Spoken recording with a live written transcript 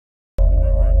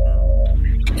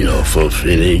You're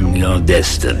fulfilling your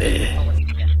destiny.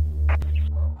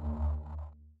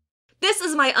 This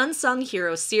is my Unsung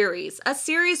Heroes series, a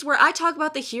series where I talk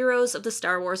about the heroes of the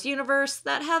Star Wars universe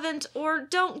that haven't or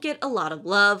don't get a lot of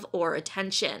love or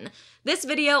attention. This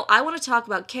video, I want to talk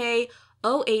about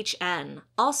K-OHN,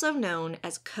 also known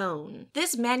as K-OHN.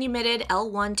 This manumitted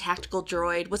L1 tactical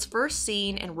droid was first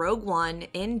seen in Rogue One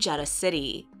in Jedha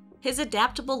City. His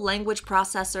adaptable language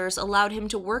processors allowed him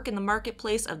to work in the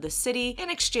marketplace of the city in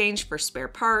exchange for spare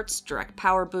parts, direct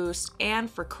power boost, and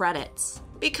for credits.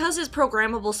 Because his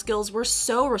programmable skills were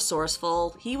so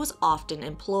resourceful, he was often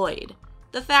employed.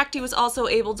 The fact he was also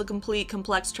able to complete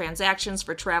complex transactions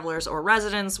for travelers or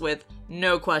residents with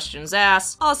no questions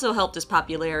asked also helped his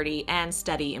popularity and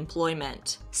steady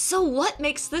employment. So what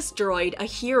makes this droid a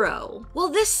hero? Well,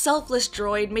 this selfless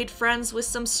droid made friends with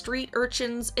some street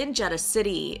urchins in Jedha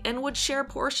City and would share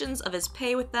portions of his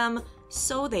pay with them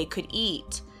so they could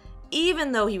eat,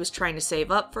 even though he was trying to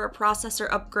save up for a processor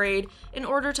upgrade in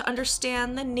order to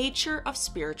understand the nature of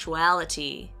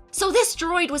spirituality. So this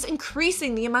droid was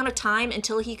increasing the amount of time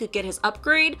until he could get his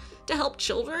upgrade to help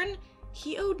children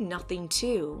he owed nothing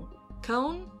to.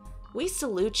 K-OHN, we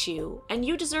salute you, and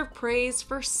you deserve praise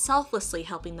for selflessly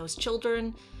helping those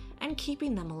children and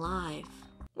keeping them alive.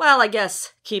 Well, I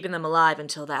guess keeping them alive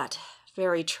until that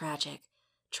very tragic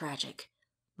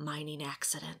mining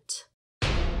accident.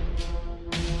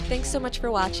 Thanks so much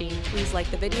for watching. Please like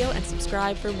the video and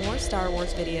subscribe for more Star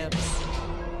Wars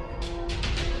videos.